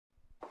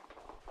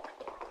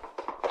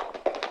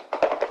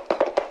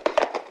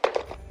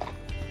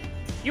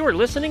You are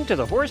listening to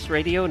the Horse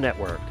Radio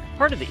Network,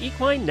 part of the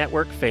Equine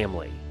Network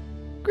family.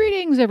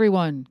 Greetings,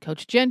 everyone.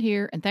 Coach Jen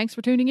here, and thanks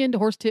for tuning in to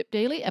Horse Tip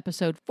Daily,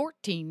 episode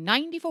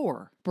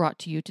 1494, brought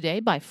to you today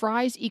by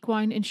Fry's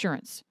Equine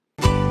Insurance.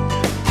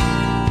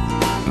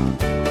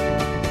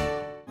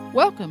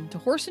 Welcome to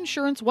Horse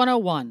Insurance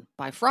 101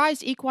 by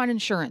Fry's Equine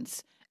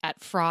Insurance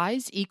at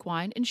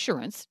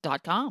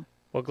friesequineinsurance.com.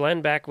 Well,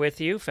 Glenn back with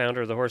you,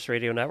 founder of the Horse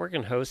Radio Network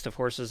and host of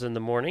Horses in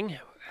the Morning.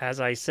 As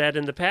I said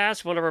in the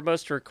past, one of our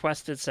most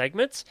requested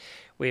segments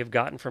we have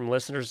gotten from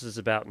listeners is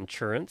about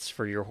insurance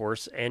for your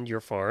horse and your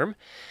farm.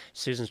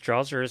 Susan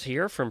Strauser is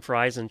here from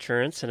Fry's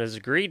Insurance and has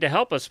agreed to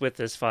help us with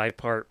this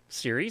 5-part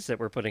series that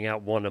we're putting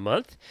out one a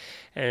month.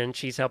 And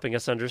she's helping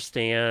us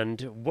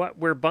understand what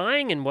we're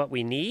buying and what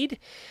we need.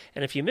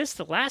 And if you missed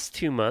the last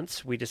 2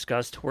 months, we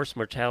discussed horse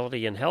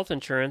mortality and health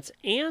insurance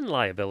and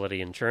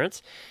liability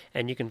insurance.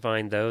 And you can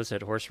find those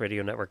at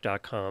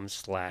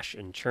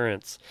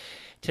horseradionetwork.com/insurance.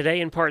 Today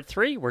in part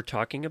 3, we're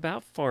talking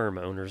about farm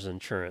owners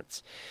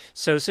insurance.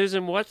 So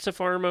Susan, what's a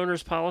farm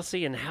owner's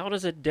policy and how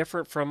does it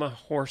differ from a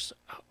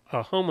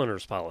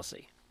homeowner's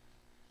policy?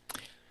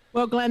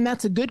 Well, Glenn,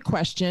 that's a good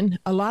question.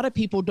 A lot of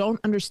people don't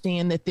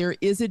understand that there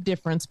is a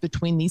difference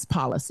between these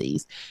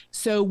policies.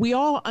 So we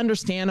all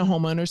understand a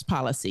homeowner's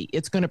policy.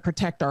 It's going to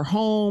protect our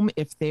home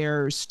if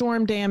there's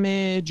storm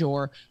damage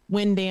or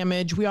wind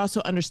damage. We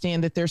also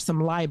understand that there's some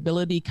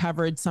liability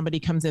coverage. Somebody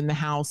comes in the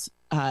house,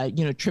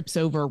 trips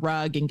over a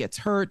rug and gets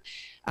hurt.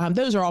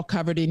 Those are all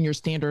covered in your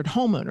standard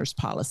homeowner's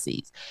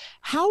policies.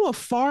 How a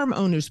farm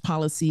owner's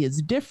policy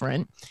is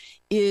different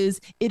is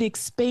it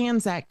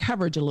expands that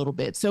coverage a little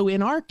bit. So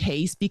in our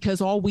case,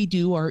 because all we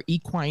do are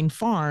equine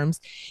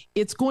farms,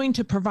 it's going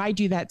to provide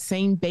you that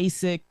same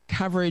basic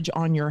coverage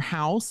on your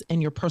house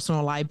and your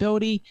personal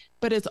liability,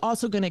 but it's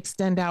also going to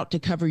extend out to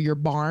cover your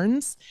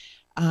barns,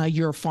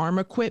 your farm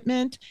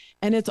equipment,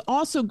 and it's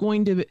also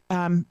going to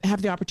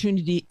have the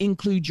opportunity to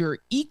include your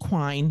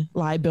equine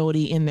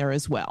liability in there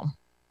as well.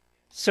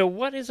 So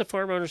what is a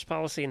farm owner's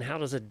policy and how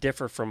does it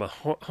differ from a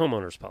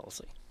homeowner's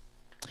policy?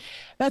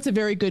 That's a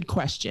very good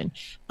question.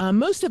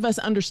 Most of us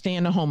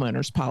understand a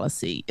homeowner's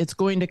policy. It's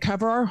going to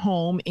cover our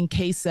home in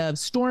case of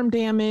storm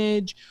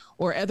damage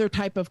or other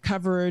type of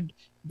covered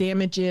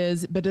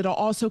damages, but it'll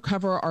also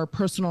cover our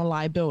personal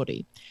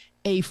liability.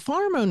 A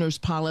farm owner's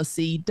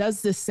policy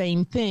does the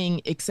same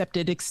thing, except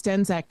it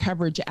extends that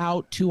coverage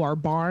out to our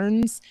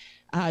barns,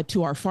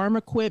 to our farm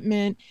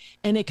equipment,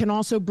 and it can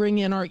also bring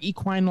in our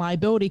equine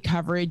liability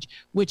coverage,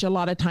 which a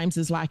lot of times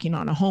is lacking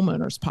on a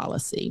homeowner's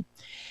policy.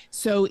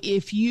 So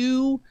if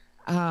you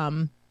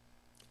own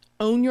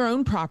your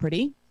own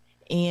property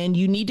and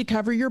you need to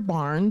cover your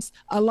barns,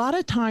 a lot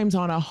of times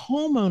on a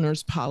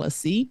homeowner's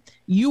policy,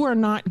 you are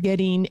not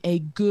getting a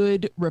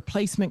good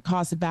replacement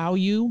cost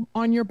value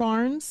on your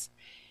barns.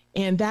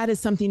 And that is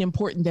something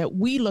important that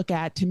we look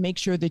at to make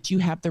sure that you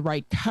have the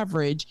right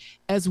coverage,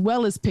 as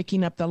well as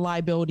picking up the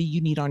liability you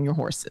need on your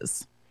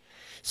horses.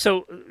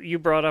 So you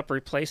brought up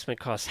replacement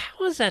costs.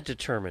 How is that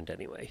determined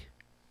anyway?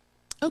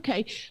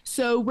 Okay,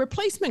 so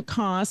replacement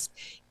cost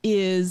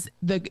is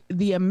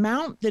the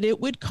amount that it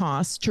would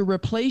cost to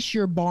replace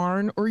your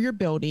barn or your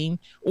building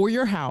or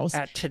your house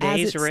at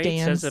today's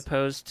rates as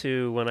opposed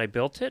to when I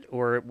built it,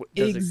 or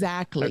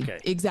exactly.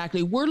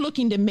 We're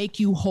looking to make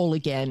you whole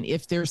again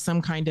if there's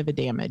some kind of a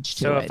damage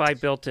to it. So if I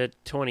built it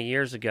 20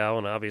 years ago,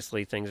 and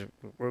obviously it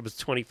was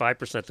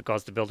 25% the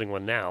cost of building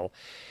one now,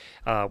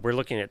 we're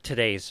looking at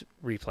today's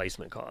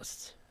replacement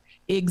costs.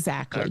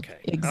 Exactly. Okay.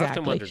 Exactly. I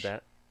often wondered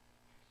that.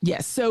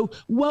 Yes. So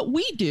what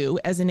we do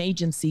as an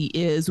agency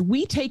is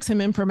we take some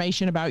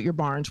information about your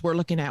barns. We're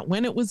looking at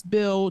when it was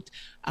built,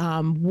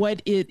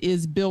 what it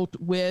is built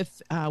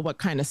with, what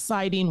kind of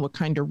siding, what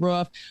kind of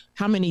roof,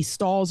 how many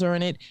stalls are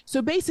in it.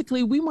 So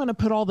basically, we want to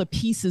put all the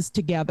pieces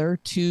together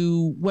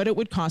to what it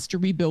would cost to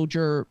rebuild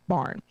your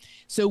barn.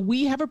 So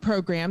we have a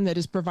program that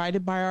is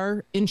provided by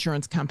our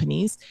insurance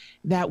companies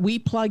that we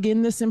plug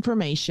in this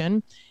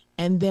information,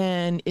 and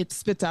then it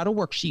spits out a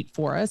worksheet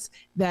for us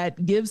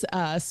that gives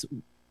us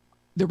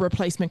the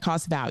replacement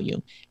cost value.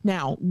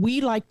 Now,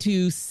 we like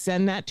to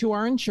send that to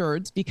our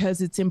insureds because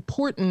it's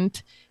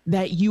important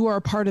that you are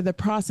part of the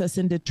process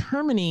in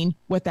determining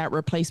what that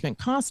replacement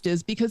cost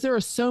is, because there are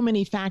so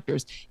many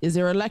factors. Is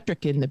there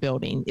electric in the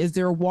building? Is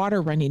there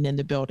water running in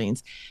the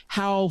buildings?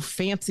 How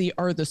fancy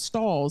are the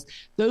stalls?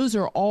 Those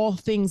are all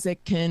things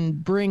that can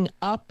bring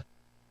up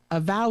a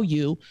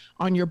value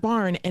on your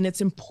barn. And it's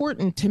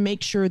important to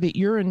make sure that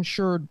you're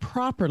insured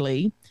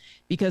properly,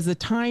 because the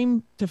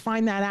time to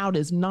find that out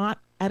is not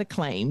at a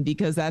claim,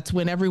 because that's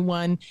when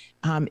everyone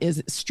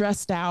is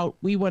stressed out.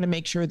 We want to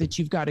make sure that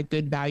you've got a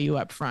good value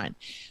up front.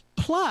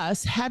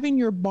 Plus, having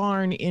your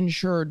barn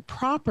insured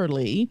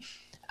properly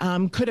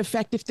could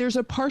affect if there's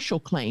a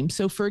partial claim.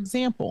 So for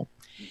example,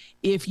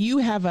 if you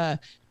have a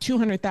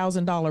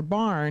 $200,000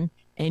 barn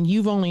and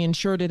you've only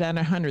insured it at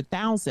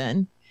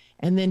 $100,000,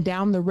 and then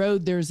down the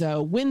road there's a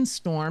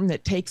windstorm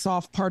that takes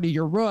off part of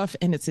your roof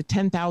and it's a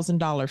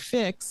 $10,000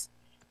 fix,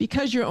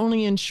 because you're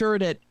only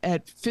insured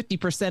at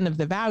 50% of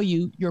the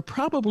value, you're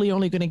probably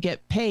only going to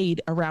get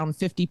paid around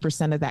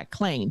 50% of that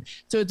claim.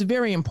 So it's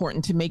very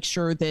important to make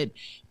sure that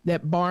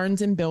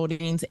barns and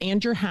buildings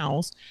and your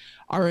house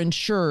are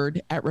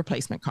insured at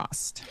replacement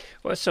cost.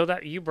 Well, so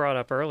that you brought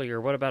up earlier,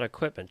 what about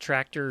equipment,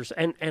 tractors,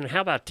 and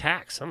how about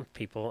tack? Some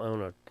people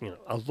own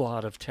a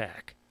lot of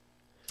tack.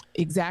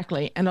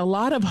 Exactly. And a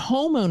lot of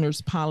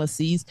homeowners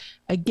policies,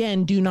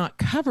 again, do not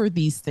cover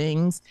these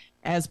things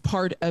as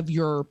part of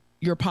your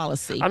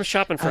policy. I'm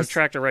shopping for a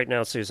tractor right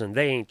now, Susan.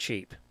 They ain't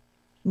cheap.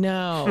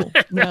 No,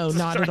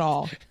 not at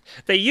all.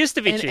 They used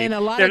to be cheap. And a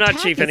lot They're of not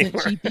tack cheap isn't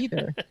anymore. cheap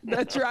either.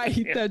 That's right.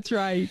 Yeah. That's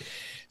right.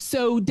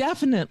 So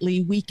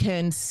definitely we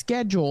can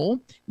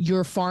schedule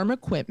your farm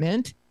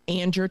equipment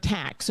and your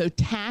tack. So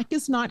tack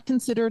is not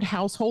considered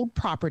household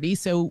property.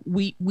 So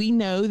we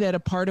know that a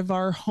part of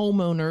our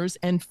homeowners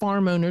and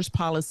farm owners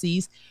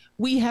policies,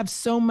 we have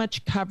so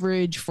much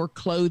coverage for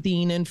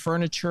clothing and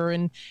furniture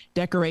and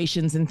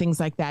decorations and things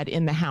like that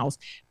in the house.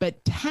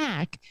 But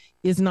tack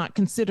is not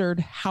considered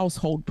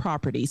household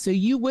property. So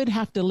you would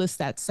have to list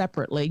that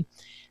separately.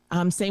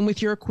 Same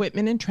with your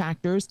equipment and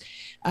tractors.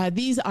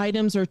 These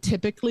items are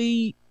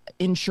typically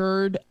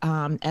insured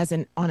on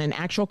an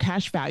actual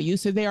cash value.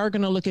 So they are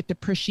going to look at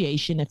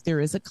depreciation if there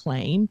is a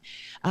claim.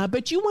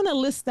 But you want to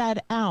list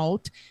that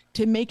out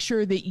to make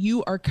sure that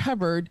you are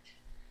covered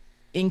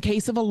in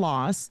case of a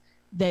loss,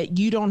 that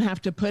you don't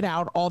have to put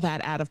out all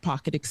that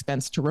out-of-pocket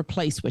expense to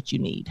replace what you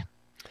need.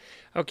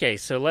 Okay,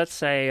 so let's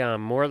say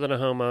I'm more than a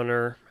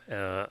homeowner,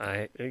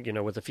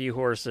 with a few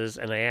horses,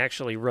 and I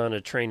actually run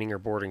a training or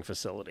boarding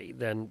facility.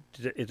 Then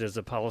does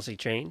the policy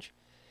change?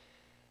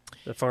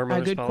 The farm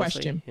owner's good policy?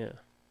 Question. Yeah.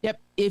 Yep.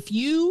 If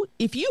you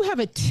have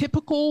a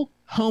typical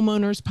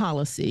homeowner's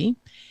policy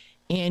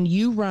and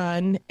you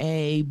run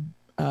a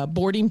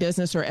boarding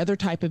business or other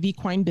type of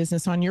equine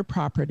business on your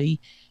property,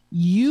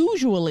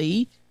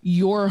 usually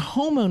your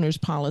homeowner's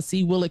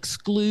policy will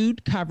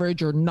exclude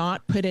coverage or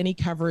not put any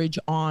coverage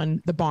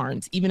on the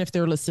barns, even if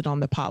they're listed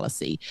on the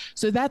policy.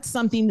 So that's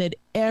something that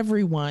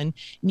everyone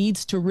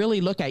needs to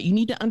really look at. You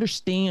need to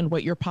understand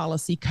what your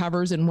policy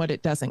covers and what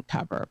it doesn't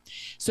cover.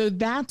 So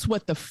that's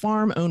what the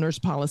farm owner's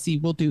policy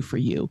will do for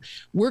you.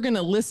 We're going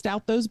to list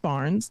out those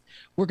barns.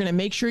 We're going to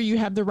make sure you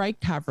have the right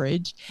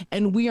coverage,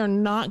 and we are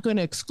not going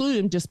to exclude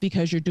them just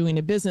because you're doing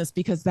a business,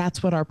 because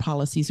that's what our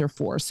policies are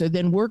for. So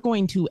then we're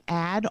going to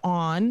add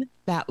on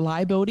that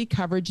liability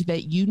coverage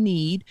that you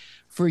need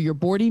for your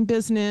boarding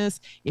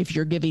business. If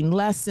you're giving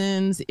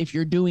lessons, if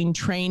you're doing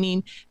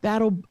training,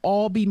 that'll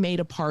all be made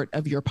a part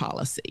of your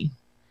policy.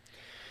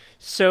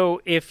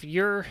 So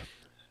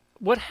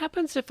what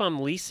happens if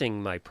I'm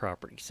leasing my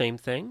property? Same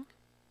thing?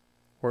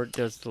 Or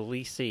does the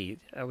leasee?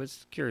 I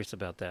was curious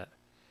about that.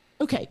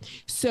 Okay,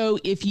 so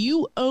if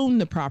you own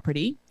the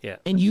property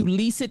and you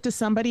lease it to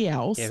somebody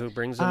else. Yeah, who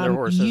brings in their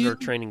horses or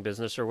training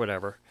business or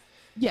whatever.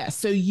 Yes.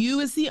 So you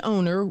as the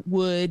owner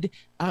would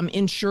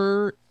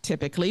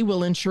typically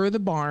will insure the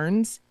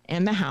barns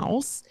and the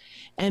house.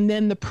 And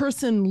then the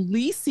person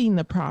leasing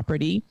the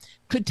property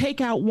could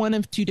take out one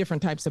of two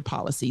different types of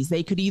policies.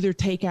 They could either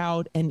take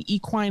out an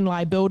equine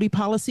liability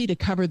policy to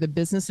cover the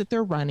business that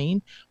they're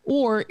running,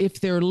 or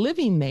if they're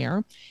living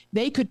there,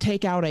 they could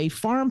take out a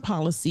farm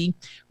policy,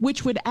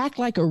 which would act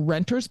like a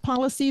renter's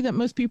policy that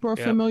most people are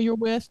familiar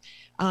with,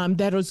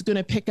 that is going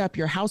to pick up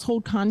your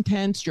household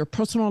contents, your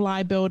personal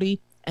liability,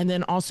 and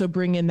then also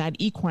bring in that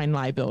equine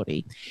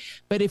liability.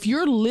 But if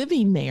you're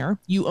living there,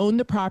 you own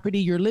the property,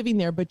 you're living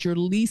there, but you're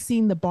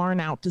leasing the barn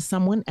out to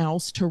someone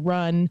else to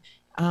run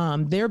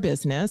their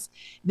business,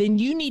 then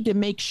you need to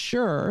make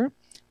sure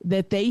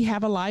that they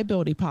have a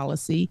liability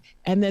policy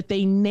and that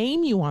they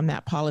name you on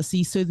that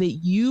policy so that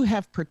you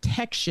have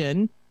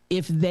protection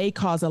if they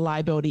cause a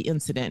liability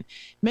incident.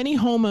 Many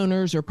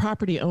homeowners or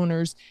property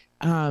owners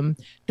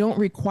don't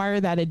require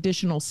that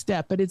additional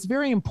step, but it's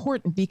very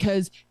important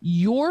because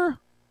your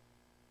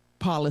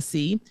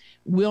policy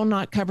will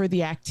not cover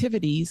the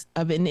activities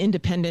of an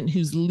independent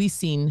who's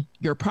leasing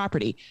your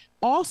property.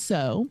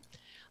 Also,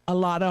 a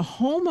lot of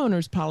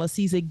homeowners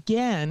policies,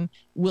 again,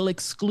 will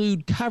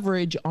exclude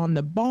coverage on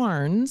the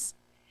barns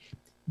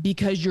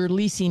because you're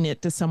leasing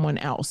it to someone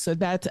else. So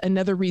that's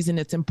another reason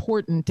it's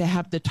important to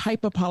have the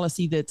type of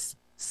policy that's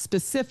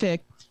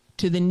specific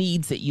to the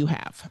needs that you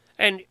have.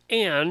 And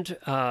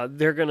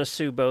they're going to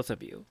sue both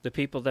of you. The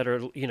people that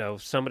are,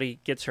 somebody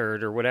gets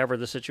hurt or whatever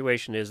the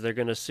situation is, they're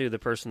going to sue the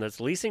person that's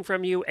leasing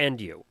from you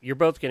and you. You're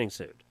both getting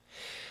sued.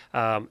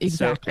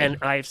 Exactly. And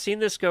I've seen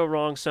this go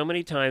wrong so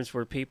many times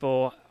where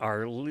people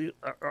are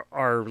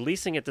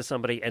leasing it to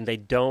somebody and they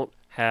don't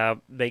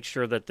make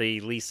sure that the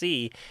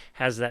leasee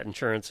has that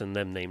insurance and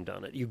them named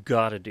on it. You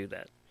got to do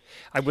that.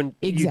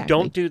 You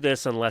don't do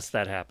this unless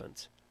that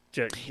happens.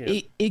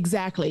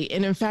 Exactly.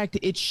 And in fact,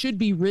 it should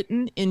be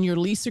written in your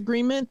lease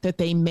agreement that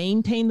they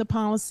maintain the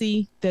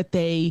policy, that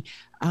they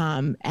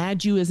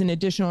add you as an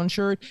additional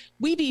insured.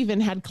 We've even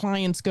had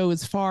clients go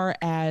as far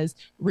as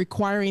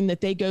requiring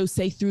that they go,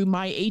 say, through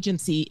my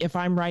agency. If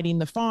I'm writing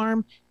the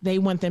farm, they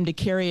want them to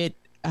carry it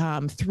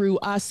through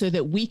us so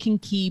that we can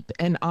keep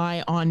an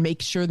eye on,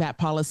 make sure that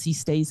policy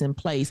stays in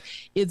place.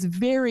 It's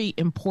very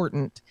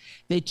important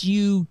that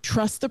you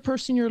trust the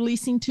person you're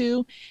leasing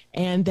to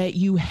and that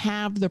you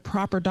have the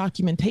proper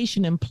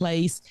documentation in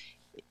place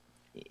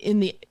in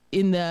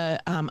the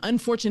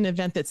unfortunate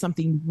event that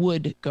something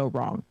would go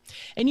wrong.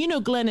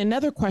 And, Glenn,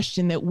 another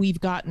question that we've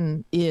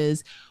gotten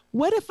is,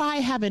 what if I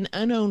have an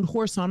unowned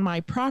horse on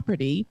my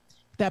property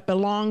that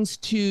belongs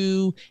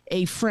to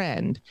a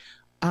friend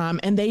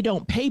and they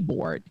don't pay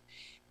board?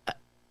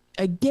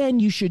 Again,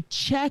 you should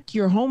check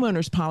your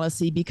homeowner's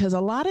policy, because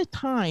a lot of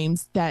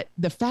times that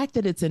the fact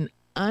that it's an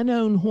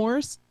unowned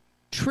horse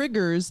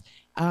triggers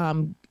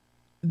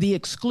the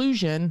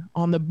exclusion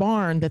on the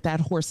barn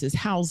that horse is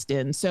housed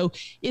in. So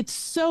it's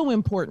so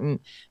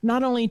important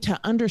not only to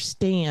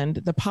understand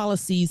the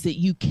policies that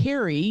you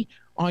carry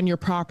on your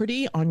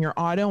property, on your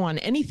auto, on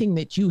anything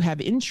that you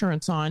have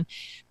insurance on,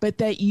 but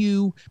that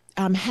you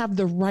have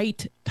the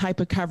right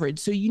type of coverage.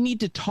 So you need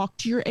to talk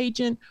to your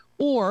agent,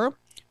 or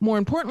more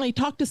importantly,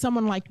 talk to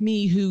someone like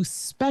me who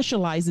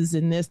specializes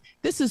in this.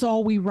 This is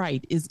all we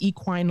write, is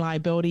equine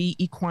liability,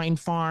 equine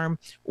farm,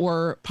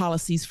 or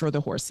policies for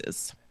the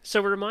horses. So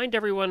remind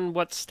everyone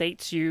what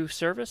states you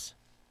service.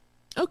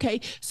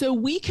 Okay, so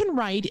we can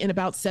write in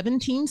about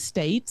 17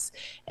 states,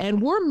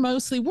 and we're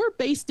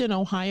based in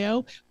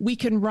Ohio. We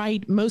can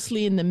write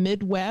mostly in the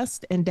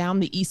Midwest and down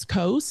the East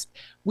Coast.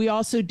 We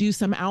also do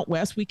some out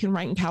west. We can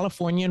write in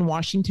California and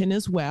Washington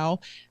as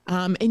well.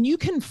 And you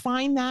can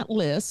find that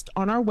list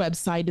on our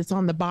website. It's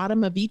on the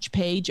bottom of each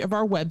page of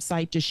our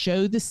website to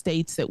show the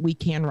states that we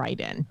can write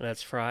in.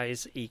 That's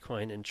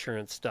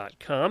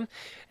FriesEquineInsurance.com.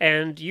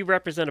 And you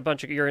represent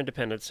you're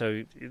independent,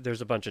 so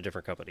there's a bunch of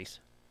different companies.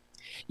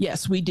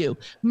 Yes, we do.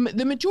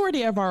 The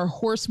majority of our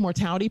horse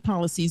mortality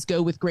policies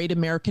go with Great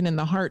American and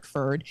the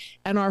Hartford.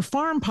 And our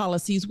farm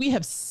policies, we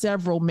have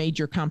several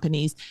major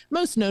companies,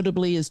 most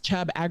notably is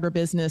Chubb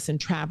Agribusiness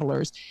and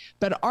Travelers.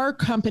 But our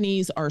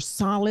companies are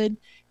solid.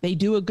 They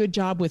do a good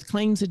job with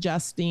claims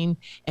adjusting,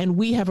 and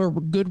we have a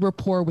good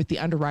rapport with the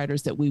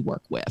underwriters that we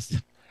work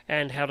with.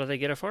 And how do they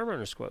get a farm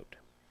owner's quote?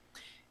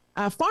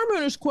 Farm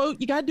owner's quote,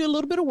 you got to do a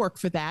little bit of work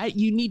for that.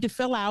 You need to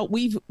fill out.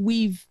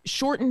 We've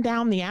shortened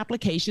down the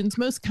applications.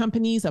 Most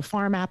companies, a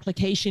farm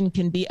application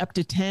can be up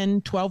to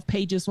 10, 12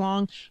 pages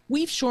long.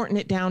 We've shortened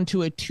it down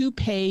to a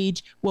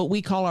 2-page, what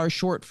we call our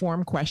short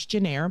form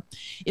questionnaire.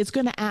 It's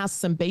going to ask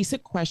some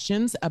basic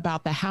questions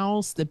about the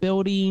house, the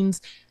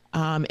buildings,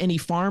 any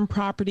farm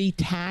property,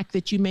 TAC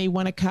that you may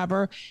want to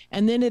cover.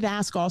 And then it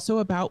asks also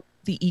about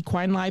the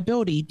equine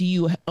liability. Do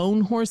you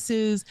own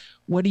horses?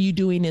 What are you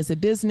doing as a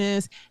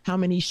business? How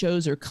many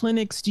shows or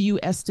clinics do you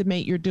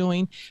estimate you're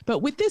doing? But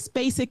with this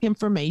basic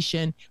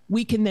information,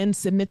 we can then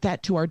submit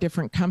that to our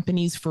different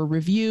companies for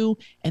review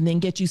and then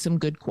get you some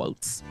good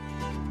quotes.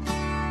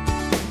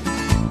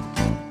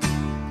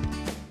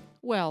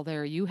 Well,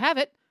 there you have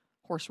it.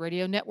 Horse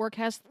Radio Network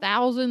has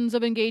thousands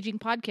of engaging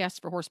podcasts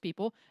for horse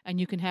people, and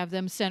you can have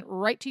them sent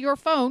right to your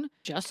phone.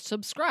 Just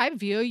subscribe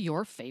via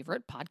your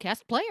favorite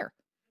podcast player.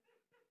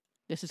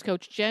 This is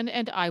Coach Jen,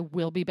 and I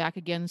will be back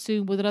again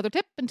soon with another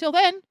tip. Until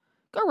then,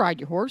 go ride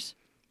your horse.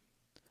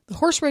 The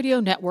Horse Radio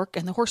Network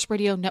and the Horse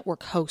Radio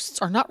Network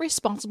hosts are not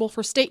responsible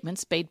for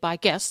statements made by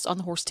guests on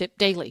the Horse Tip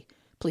Daily.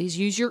 Please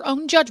use your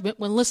own judgment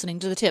when listening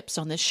to the tips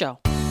on this show.